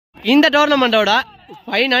இந்த டோர்னமெண்டோட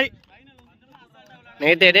ஃபைனல்.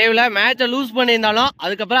 நேற்று டேவில் மேட்சை லூஸ் பண்ணியிருந்தாலும்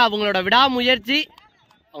அதுக்கப்புறம் அவங்களோட விடாமுயற்சி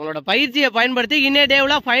அவங்களோட பயிற்சியை பயன்படுத்தி இன்னே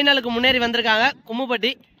டேவில் ஃபைனலுக்கு முன்னேறி வந்திருக்காங்க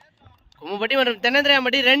கும்முப்பட்டி மற்றும்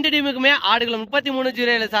தென்னந்திராயம்பட்டி 2 டீமுக்குமே ஆடுகளை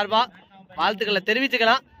 33-07 சார்பாக வாழ்த்துக்களை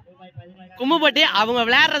தெரிவிச்சுக்கலாம். கும்முப்பட்டி அவங்க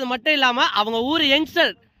விளையாடுறது மட்டும் இல்லாமல் அவங்க ஊர்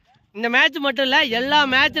யங்ஸ்டர் இந்த மேட்ச் மட்டும் இல்லை எல்லா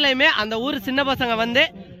மேட்ச்லையுமே அந்த ஊர் சின்ன பசங்க வந்து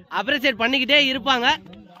அப்ரிசியேட் பண்ணிக்கிட்டே இருப்பாங்க.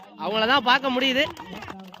 அவங்கள தான் பார்க்க முடியுது.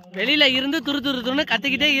 வெளியில இருந்து துருன்னு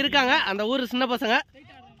கத்திக்கிட்டே இருக்காங்க அந்த ஊர் சின்ன பசங்க.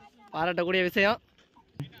 பாராட்டக்கூடிய விஷயம்.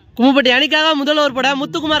 கும்முப்பட்டி அணிக்காக முதல் ஓவர் போட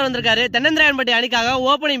முத்துக்குமார் வந்திருக்காரு. தென்னந்திராயன்பட்டி அணிக்காக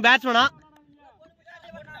ஓப்பனிங் பேட்ஸ்மேனா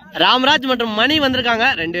ராம்ராஜ் மற்றும் மணி வந்திருக்காங்க.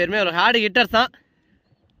 2 பேருமே ஒரு ஹார்டு ஹிட்டர்ஸ் தான்.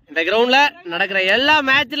 இந்த கிரவுண்ட்ல நடக்கிற எல்லா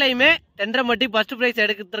மேட்ச்லையுமே தென்றம்பட்டி ஃபர்ஸ்ட் பிரைஸ்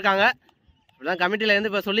எடுத்துருக்காங்க. இப்படிதான் கமிட்டில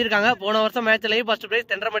இருந்து இப்ப சொல்லியிருக்காங்க. போன வருஷம் மேட்ச்லயும் ஃபர்ஸ்ட்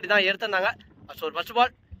பிரைஸ் தென்றம்பட்டி தான் எடுத்திருந்தாங்க. ஃபர்ஸ்ட்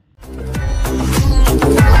பால்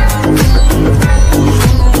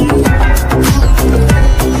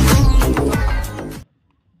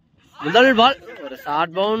முதல் பால் ஒரு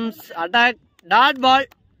short bounce attack dot ball.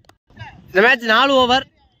 இந்த match 4 over.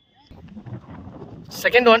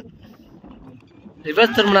 Second one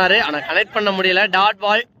reverse திரும்பினாரு ஆனா கனெக்ட் பண்ண முடியல. Dot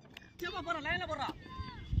ball.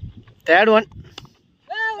 தேர்ட் ஒன்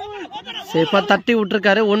சேஃபா தட்டி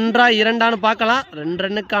விட்டுருக்காரு. 1 2 பார்க்கலாம். 2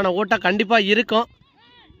 ரன்னுக்கான ஓட்டம் கண்டிப்பா இருக்கும்.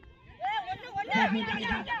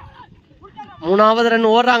 3வது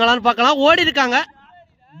ரன் ஓடுறாங்களான்னு பார்க்கலாம். ஓடி இருக்காங்க.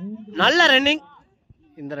 நல்ல ரன்னிங்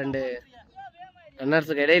இந்த 2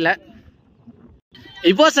 ரன்னர்ஸுக்கு இடையில.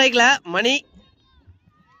 இப்போ சைக்கிள மணி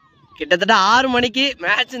கிட்டத்தட்ட 6 மணிக்கு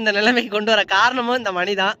மேட்ச் இந்த நிலைமைக்கு கொண்டு வர காரணமும் இந்த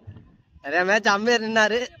மணி தான். நிறைய மேட்ச் அம்பையர்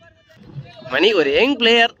நின்னாரு. மணி ஒரு யங்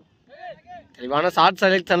பிளேயர். தெளிவான ஷார்ட்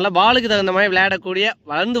செலெக்ஷன்ல பாலுக்கு தகுந்த மாதிரி விளையாடக்கூடிய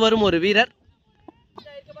வளர்ந்து வரும் ஒரு வீரர்.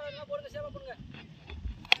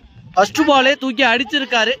 ஃபர்ஸ்ட் பாலே தூக்கி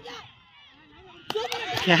அடிச்சிருக்காரு.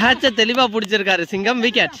 கேட்ச தெளிவா பிடிச்சிருக்காரு சிங்கம்.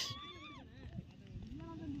 விக்கெட்.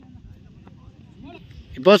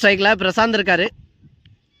 இப்போ சைக்கிள பிரசாந்த் இருக்காரு.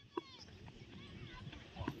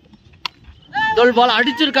 முதல் பால்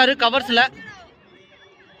அடிச்சிருக்காரு கவர்ஸ்ல.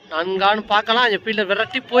 நான்கான்னு பார்க்கலாம். ஃபீல்டர்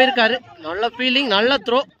விரட்டி போயிருக்காரு. நல்ல ஃபீல்டிங் நல்ல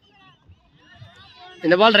த்ரோ.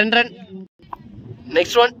 இந்த பால் 2 ரன்.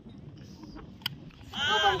 நெக்ஸ்ட் ஒன்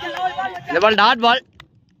இந்த பால் டாட் பால்.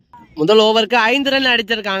 முதல் ஓவருக்கு 5 ரன்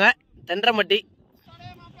அடிச்சிருக்காங்க தென்றம்பட்டி.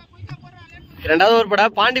 2வது ஓவர் போட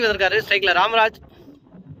பாண்டி வந்திருக்காரு. ஸ்ட்ரைக்ல ராமராஜ்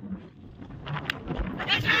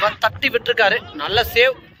தட்டி விட்டுருக்காரு. நல்ல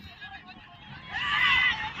சேவ்.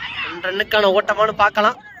 2 ரன்னுக்கான ஓட்டமானு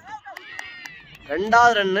பார்க்கலாம்.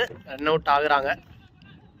 2வது ரன்னு ரன் அவுட் ஆகுறாங்க.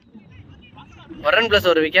 1 run plus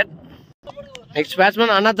 1 wicket. Next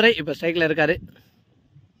batsman Annadurai இப்ப ஸ்ட்ரைக்ல இருக்காரு.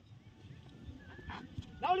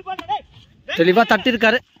 தெளிவா தட்டி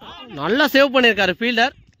இருக்காரு. நல்லா சேவ் பண்ணிருக்காரு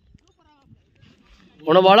ஃபீல்டர்.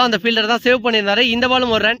 போன பாலும் அந்த ஃபீல்டர் தான் சேவ் பண்ணியிருந்தாரு. இந்த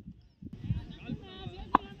பாலும் 1 ரன்.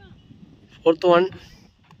 4th ஒன்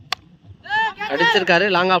அடிச்சிருக்காரு.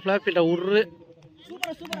 லாங் ஆஃப்ல ஃபீல்டர் உரு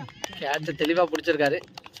கேட்ச தெளிவா பிடிச்சிருக்காரு.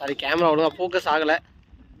 சாரி கேமரா ஒழுங்கா ஃபோக்கஸ் ஆகல.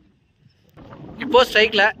 இப்போ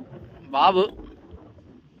ஸ்ட்ரைக்ல பாபு.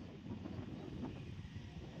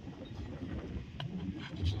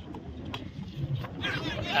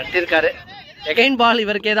 தட்டிருக்காரு. செகண்ட் பால்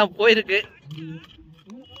இவருக்கே தான் போயிருக்கு.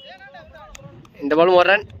 இந்த பாலும் 1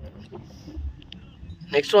 ரன்.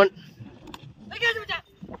 நெக்ஸ்ட் ஒன்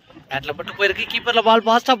பேட்ல பட்டு போயிருக்கு. கீப்பர்ல பால்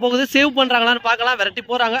ஃபாஸ்டா போகுது. சேவ் பண்றாங்களான்னு பார்க்கலாம். விரட்டி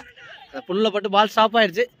போறாங்க. அந்த புல்ல பட்டு பால் ஸ்டாப்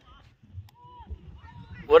ஆயிடுச்சு.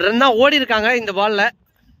 1 ரன் தான் ஓடி இருக்காங்க இந்த பால்ல.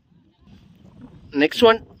 நெக்ஸ்ட்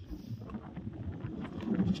ஒன்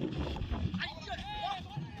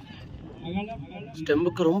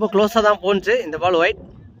ஸ்டெம்புக்கு ரொம்ப க்ளோஸா தான் போனுச்சு. இந்த பால் white.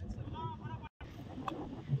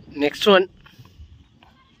 Next one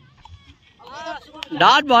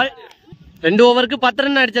dot ball. 2 ஓவருக்கு 10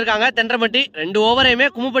 ரன் அடிச்சிருக்காங்க தென்றம்பட்டி. 2 ஓவரையுமே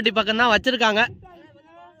கும்முப்பட்டி பக்கம் தான் வச்சிருக்காங்க.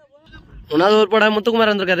 3வது ஓவர் போட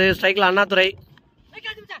முத்துக்குமார் வந்திருக்காரு. ஸ்ட்ரைக்ல அண்ணாதுரை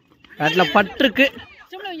பேட்ல பட்டுருக்கு.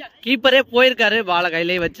 கீப்பரே போயிருக்காரு பால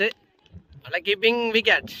கையிலேயே வச்சு. நல்ல கீப்பிங்.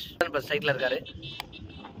 விக்கெட். ஸ்ட்ரைக்ல இருக்காரு.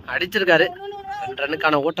 அடிச்சிருக்காரு. 2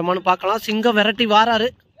 ரன்னுக்கான ஓட்டமானு பார்க்கலாம். சிங்கம் விரட்டி வாராரு.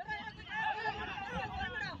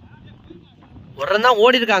 1 ரன் தான்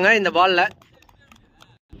ஓடி இருக்காங்க இந்த பால்ல.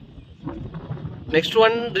 நெக்ஸ்ட்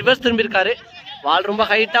ஒன் ரிவர்ஸ் திரும்பி இருக்காரு. பால் ரொம்ப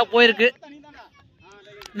ஹைட்டா போயிருக்கு.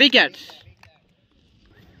 விக்கெட்.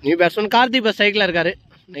 நியூ பேட்ஸ்மேன் கார்த்தி இப்ப ஸ்ட்ரைக்ல இருக்காரு.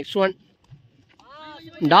 Next one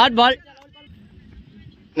dot ball.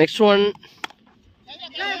 Next one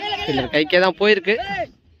கைக்கே தான் போயிருக்கு.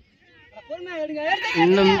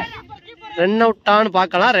 இன்னும் ரன் அவுட்டான்னு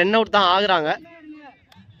பார்க்கலாம். ரன் அவுட் தான் ஆகுறாங்க.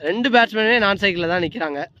 2 பேட்ஸ்மேனே நான் சைக்கிளில் தான்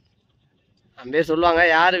நிற்கிறாங்க. அம்பே சொல்லுவாங்க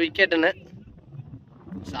யார் விக்கெட்டுன்னு.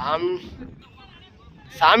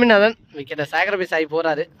 சாமிநாதன் விக்கெட்டை சாக்ரிஃபைஸ் ஆகி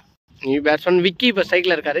போறாரு. நியூ பேட்ஸ்மேன் விக்கி இப்போ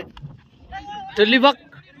ஸ்ட்ரைக்ல இருக்காரு. தெளிவா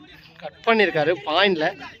கட் பண்ணியிருக்காரு பாயிண்ட்ல.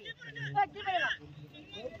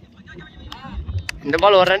 இந்த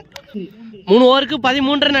பால் ஒரு ரன். 3 ஓவருக்கு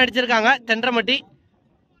 13 ரன் அடிச்சிருக்காங்க தென்றமட்டி.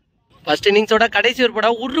 ஃபர்ஸ்ட் இன்னிங்ஸோட கடைசி ஒரு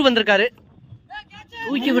படம் உரு வந்திருக்காரு.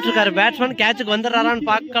 தூக்கி விட்டுருக்காரு பேட்ஸ்மேன். கேட்சுக்கு வந்துடுறாரான்னு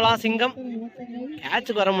பார்க்கலாம். சிங்கம்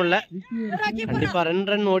கேட்சுக்கு வர முடியல. கண்டிப்பா 2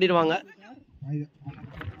 ரன் ஓடிடுவாங்க.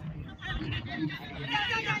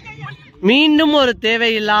 மீண்டும் ஒரு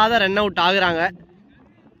தேவையில்லாத ரன் அவுட் ஆகுறாங்க.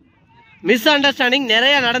 மிஸ் அண்டர்ஸ்டாண்டிங்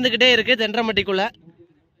நிறைய நடந்துகிட்டே இருக்கு தென்றமட்டிக்குள்ள.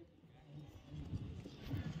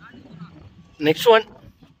 நெக்ஸ்ட் ஒன்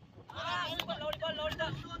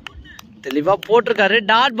தெளிவா போட்டிருக்காரு.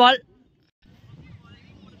 Dot ball.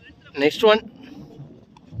 நெக்ஸ்ட் ஒன்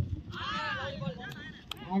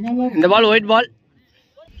இந்த பால் ஒயிட் பால்.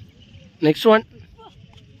 நெக்ஸ்ட் ஒன்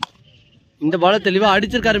இந்த பால தெளிவா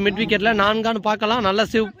அடிச்சிருக்காரு மிட் விக்கெட்ல. 4 பார்க்கலாம். நல்ல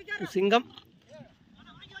சேவ் சிங்கம்.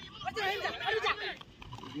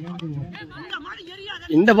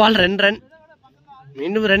 இந்த பால் 2 ரன்.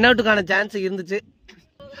 மீண்டும் ரன் அவுட்டுக்கான சான்ஸ் இருந்துச்சு.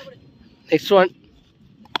 நெக்ஸ்ட் ஒன்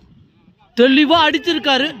தெளிவா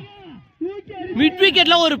அடிச்சிருக்காரு மிட்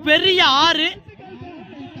விக்கெட்ல. ஒரு பெரிய 6.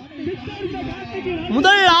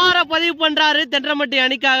 முதல் 6 பதிவு பண்றாரு தென்றமட்டி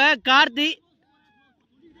அணிக்காக Karthi.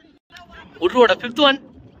 உருவோட 5th one.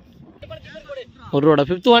 உருவோட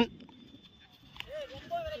 5th one.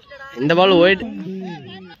 இந்த பால் ஒயிட்.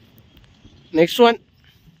 நெக்ஸ்ட் ஒன்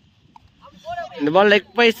இந்த பால் லெக்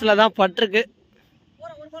பைஸ்ல தான் பட்டிருக்கு.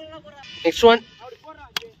 நெக்ஸ்ட் ஒன்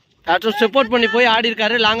டாக்டர் சப்போர்ட் பண்ணி போய் ஆடி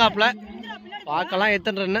இருக்காரு லாங் ஆப்ல. பார்க்கலாம்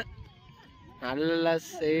எத்தனை ரன். நல்ல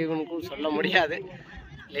சேவ்னு சொல்ல முடியாது.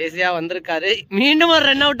 லேசியா வந்திருக்காரு. மீண்டும் ஒரு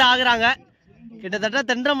ரன் அவுட் ஆகுறாங்க. கிட்டத்தட்ட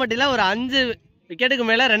தென்றமட்டில ஒரு 5 விக்கெட்டுக்கு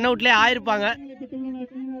மேல ரன் அவுட்லயே ஆயிருப்பாங்க.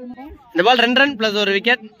 இந்த பால் 2 ரன் பிளஸ் ஒரு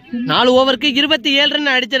விக்கெட். 4 ஓவருக்கு 27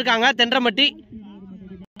 ரன் அடிச்சிருக்காங்க தென்றமட்டி.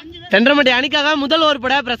 தென்றமட்டி அணிக்காக முதல் ஓவர்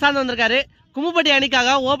பட பிரசாந்த் வந்திருக்காரு. கும்முப்பட்டி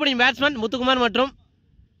அணிக்காக ஓபனிங் பேட்ஸ்மேன் முத்துக்குமார் மற்றும்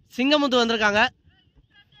சிங்கமுத்து வந்திருக்காங்க.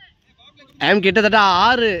 டைம் கிட்டத்தட்ட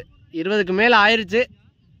 6:20க்கு மேல ஆயிருச்சு.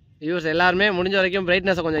 வியூவர்ஸ் எல்லாருமே முடிஞ்ச வரைக்கும்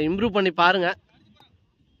பிரைட்னஸை கொஞ்சம் இம்ப்ரூவ் பண்ணி பாருங்க.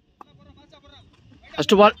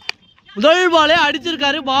 ஃபர்ஸ்ட் பால் முதல் பாலே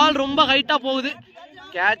அடிச்சிருக்காரு. பால் ரொம்ப ஹைட்டா போகுது.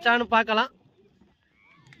 கேட்சான்னு பார்க்கலாம்.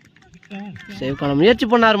 சேவ் பண்ண முயற்சி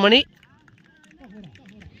பண்ணார் மணி.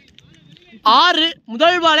 6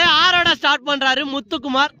 முதல் பாலே 6ஓட ஸ்டார்ட் பண்றாரு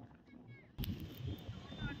முத்துக்குமார்.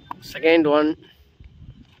 செகண்ட் ஒன்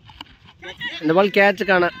இந்த பால்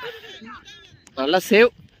கேட்சுக்கான நல்ல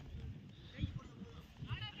சேவ்.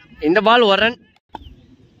 இந்த பால் ஒரு ரன்.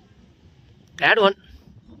 தேர்ட் ஒன்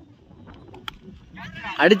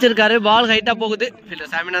அடிச்சிருக்காரு. பால் ஹைட்டா போகுது.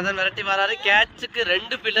 ஃபீல்டர் சாமிநாதன் விரட்டி வராரு. கேட்சுக்கு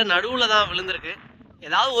 2 ஃபீல்டர் நடுவுல தான் விழுந்திருக்கு.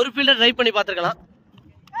 ஏதாவது ஒரு ஃபீல்டர் ட்ரை பண்ணி பார்த்துருக்கலாம்.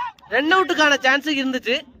 ரன் அவுட்டுக்கான சான்ஸ்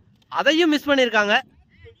இருந்துச்சு. அதையும் மிஸ் பண்ணியிருக்காங்க.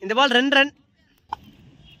 இந்த பால் 2 ரன்.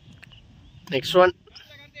 நெக்ஸ்ட் ஒன்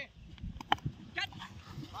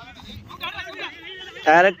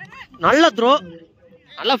டைரக்ட் நல்ல த்ரோ.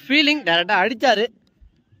 நல்ல ஃபீலிங். டைரக்டா அடிச்சாரு.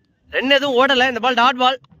 ரன் எதுவும் ஓடல. இந்த பால் டாட்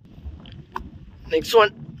பால். நெக்ஸ்ட்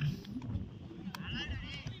ஒன்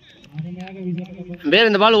பேர்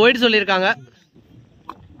இந்த பால் ஒயிட் சொல்லியிருக்காங்க.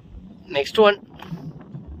 நெக்ஸ்ட் ஒன்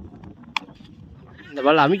இந்த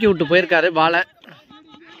பால் அமுக்கி விட்டு போயிருக்காரு பால.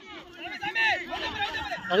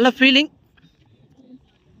 நல்ல ஃபீலிங்.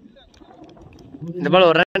 இந்த பால்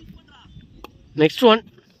ஒரு run. Next one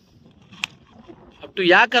up to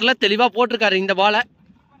யாக்கர்ல தெளிவா போட்டிருக்காரு இந்த பால.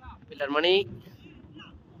 பில்லர் மணி.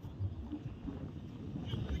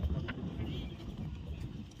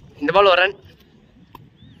 இந்த பால் ஒரு ரன்.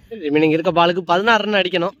 ரிமைனிங் இருக்க பாலுக்கு 16 ரன்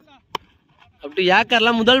அடிக்கணும். அப் டு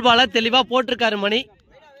யாக்கர்ல முதல் பால தெளிவா போட்டிருக்காரு மணி.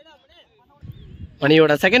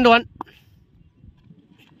 மணியோட செகண்ட் ஒன்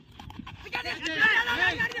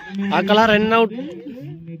பார்க்கலாம். Run out.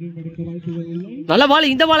 நல்ல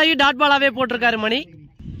பால். இந்த பாலையும் டாட் பாலாவே போட்டிருக்காரு மணி.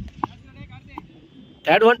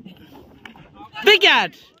 Third one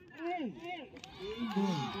wicket.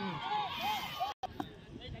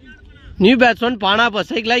 New batsman பானா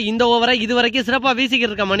பசைக்ல இந்த ஓவரை இதுவரைக்கும் சிறப்பா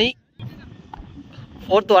வீசிக்கிட்டு இருக்க மணி.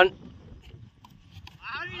 ஃபோர்த் ஒன்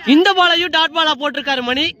இந்த பாலையும் டாட் பாலா போட்டிருக்காரு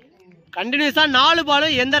மணி. கண்டினியூஸா 4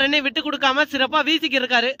 பாலும் எந்த ரன்னையும் விட்டு கொடுக்காம சிறப்பா வீசிக்கிட்டு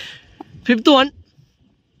இருக்காரு. ஃபிஃப்த் ஒன்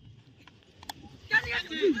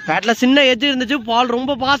பேட்ல சின்ன எட்ஜ் இருந்துச்சு. பால்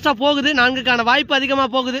ரொம்ப ஃபாஸ்டா போகுது. 4க்கான வாய்ப்பு அதிகமா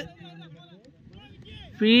போகுது.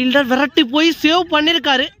 ஃபீல்டர் விரட்டி போய் சேவ்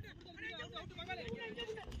பண்ணிருக்காரு.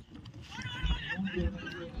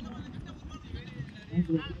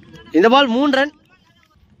 இந்த பால் 3 ரன்.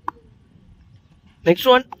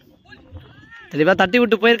 நெக்ஸ்ட் ஒன் தெளிவா தட்டி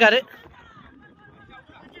விட்டு போயிருக்காரு.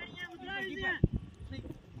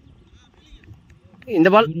 இந்த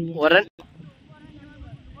பால் ஒரு ரன்.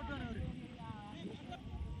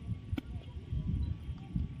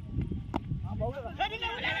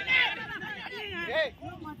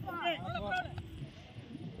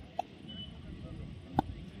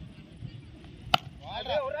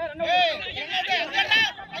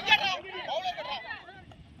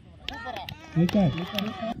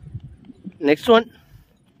 Next one.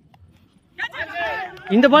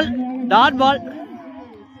 இந்த பால் டாட் பால்.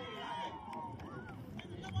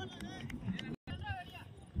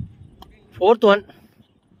 Fourth one.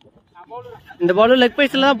 இந்த பால் லெக்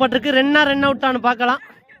பைஸ்ல தான் பட்டிருக்கு. ரன் அவுட் ஆனு பார்க்கலாம்.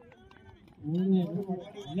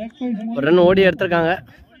 ஒரு ரன் ஓடி எடுத்திருக்காங்க.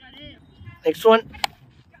 Next one.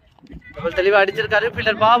 தெளிவா அடிச்சிருக்காரு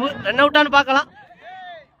ஃபீல்டர் பாபு. ரன் அவுட் ஆனு பார்க்கலாம்.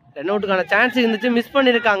 ரன் அவுட்டுக்கான சான்ஸ் இருந்துச்சு, மிஸ்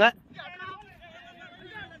பண்ணிருக்காங்க.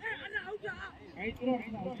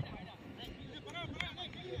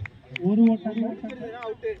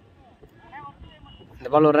 இந்த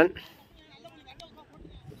பால் ஒரு ரன்.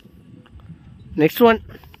 Next one.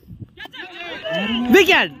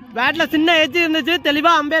 விக்கெட். பேட்ல சின்ன எட்ஜ் இருந்துச்சு,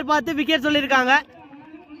 தெளிவா அம்பேர் பார்த்து விக்கெட் சொல்லியிருக்காங்க.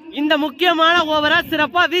 இந்த முக்கியமான ஓவரை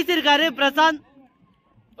சிறப்பா வீசியிருக்காரு பிரசாந்த்.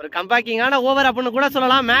 ஒரு கம்பேக்கிங்கான ஓவர் அப்படின்னு கூட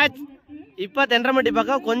சொல்லலாம். மேட்ச் இப்ப தென்றமட்டி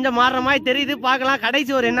பக்கம் கொஞ்சம் மாறுற மாதிரி தெரியுது. பார்க்கலாம்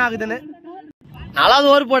கடைசி ஓவர் என்ன ஆகுதுன்னு. 4வது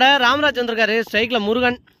ஓவர் போட ராமராஜ் வந்திருக்காரு. ஸ்ட்ரைக்ல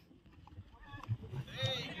முருகன்.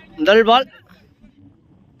 முதல் பால்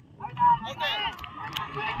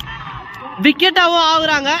விக்கெட்டாவும்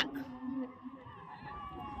ஆகுறாங்க.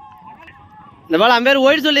 இந்த பால் அம்பேர்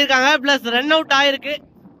ஓய்டு சொல்லியிருக்காங்க. பிளஸ் ரன் அவுட் ஆயிருக்கு.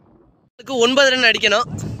 9 ரன் அடிக்கணும்.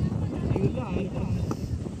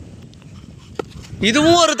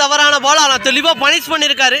 இதுவும் ஒரு தவறான பால். ஆனா தெளிவா பனிஷ்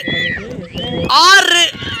பண்ணிருக்காரு. 6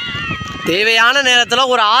 தேவையான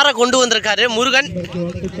நேரத்தில் ஒரு 6 கொண்டு வந்திருக்காரு முருகன்.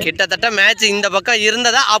 கிட்டத்தட்ட மேட்ச் இந்த பக்கம்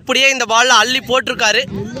இருந்ததை அப்படியே இந்த பால்ல அள்ளி போட்டிருக்காரு.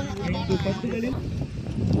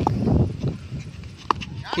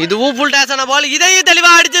 இதுவும் ஃபுல் டேஸான பால். இதையும்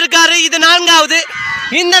தெளிவா அடிச்சிருக்காரு. இது 4வது.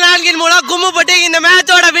 இந்த 4 மூலம் கும்முப்பட்டி இந்த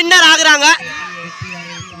மேட்சோட வின்னர் ஆகுறாங்க.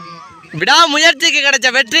 விடாமுயற்சிக்கு கிடைச்ச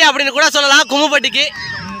வெற்றி அப்படின்னு கூட சொல்லலாம் கும்முப்பட்டிக்கு.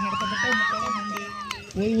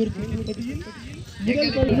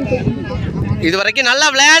 இதுவரைக்கும் நல்லா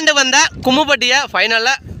விளையாண்டு வந்த கும்முப்பட்டியை ஃபைனல்ல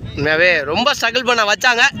ரொம்ப ஸ்ட்ரகிள் பண்ண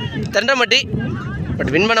வச்சாங்க தென்றமட்டி.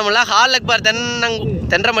 பட் வின் பண்ண முடியல. Hall Akbar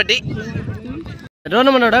தென்றமட்டி.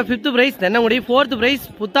 டோர்னமெண்டோட 5th price Thennangudi, 4th price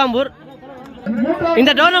Puthampur.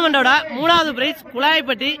 இந்த டோர்னமெண்டோட 3வது பிரைஸ்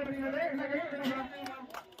குலாய்பட்டி.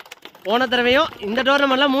 போன தடவையும் இந்த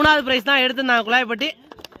டோர்னமெண்ட்ல 3வது பிரைஸ் தான் எடுத்திருந்தாங்க குலாய்பட்டி.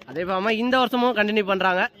 அதே போல இந்த வருஷமும் கண்டினியூ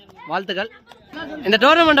பண்றாங்க. வாழ்த்துக்கள். இந்த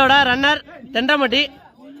டோர்னமெண்டோட ரன்னர் தென்றமட்டி.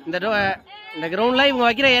 இந்த கிரவுண்ட்ல இவங்க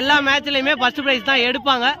வைக்கிற எல்லா மேட்ச்லயுமே ஃபர்ஸ்ட் பிரைஸ் தான்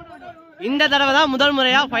எடுப்பாங்க. இந்த தடவை தான் முதல்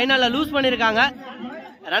முறையா ஃபைனல்ல லூஸ் பண்ணிருக்காங்க.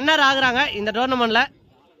 ரன்னர் ஆகுறாங்க இந்த டோர்னமெண்ட்ல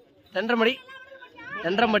தென்றம்பட்டி.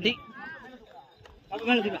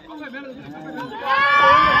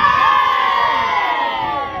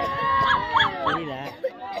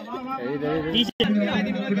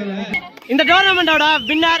 இந்த டோர்னமெண்டோட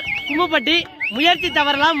வின்னர் கும்முப்பட்டி. முயற்சி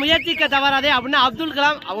தவறலாம், முயற்சிக்க தவறாதே அப்படின்னு அப்துல்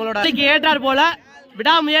கலாம் அவங்களோட ஏற்றார் போல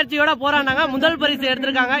விடாமுயற்சியோட போராடினாங்க. முதல் பரிசு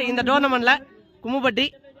எடுத்திருக்காங்க இந்த டோர்னமெண்ட்ல கும்முப்பட்டி.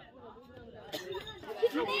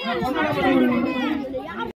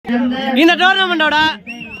 இந்த டோர்னமெண்டோட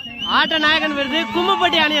ஆட்ட நாயகன் விருது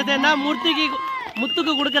கும்முப்பட்டி அணியை சேர்ந்த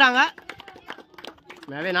முத்துக்கு கொடுக்குறாங்க.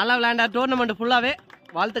 நல்லா விளையாண்ட டோர்னமெண்ட் ஃபுல்லாவே.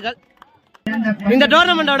 வாழ்த்துக்கள். இந்த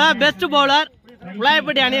டோர்னமெண்டோட பெஸ்ட் பவுலர்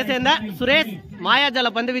குலாயப்பட்டி அணியை சேர்ந்த சுரேஷ், மாயாஜால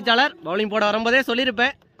பந்து வீச்சாளர். பவுலிங் போட வரும்போதே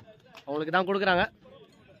சொல்லியிருப்பேன், அவங்களுக்கு தான் கொடுக்குறாங்க.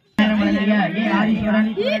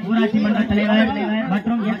 ஊராட்சி மன்ற தலைவர்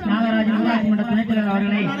மற்றும் நாகராஜன் ஊராட்சி மன்ற துணைத் தலைவர்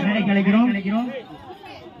அவர்களை மேடைக்கு அழைக்கிறோம்.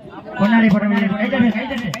 கொண்டாடி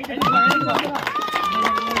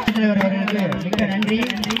மிக்க நன்றி.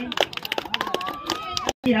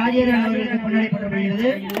 ராஜேந்திரன் அவர்களுக்கு கொண்டாடி போடப்படுகிறது.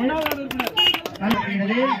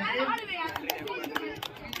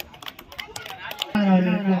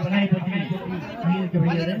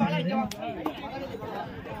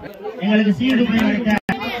 எங்களுக்கு சீடு அளித்த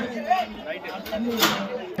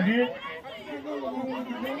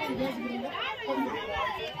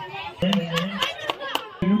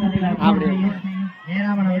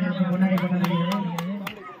நேராமன் அவர்களுக்கு கொண்டாடி போடப்படுகிறது.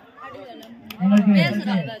 எங்களுக்கு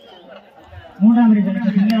 3ஆம்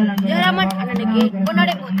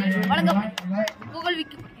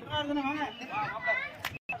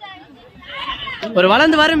ஒரு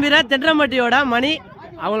வளர்ந்து வரும் வீரர் தென்றம்பட்டியோட மணி.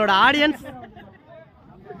 அவங்களோட ஆடியன்ஸ்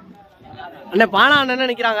அண்ணன் பானா அண்ணன்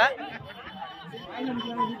நினைக்கிறாங்க.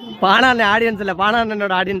 பானா அண்ணன் ஆடியன்ஸ் இல்ல, பானா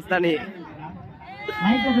அண்ணனோட ஆடியன்ஸ் தானே.